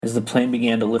As the plane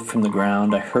began to lift from the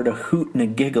ground, I heard a hoot and a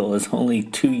giggle as only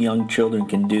two young children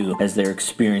can do as they're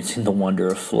experiencing the wonder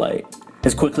of flight.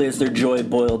 As quickly as their joy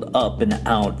boiled up and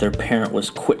out, their parent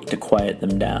was quick to quiet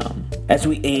them down. As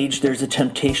we age, there's a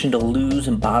temptation to lose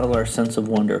and bottle our sense of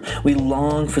wonder. We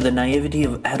long for the naivety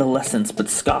of adolescence,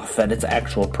 but scoff at its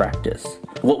actual practice.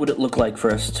 What would it look like for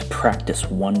us to practice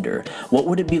wonder? What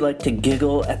would it be like to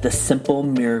giggle at the simple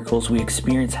miracles we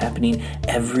experience happening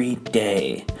every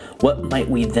day? What might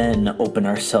we then open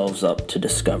ourselves up to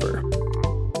discover?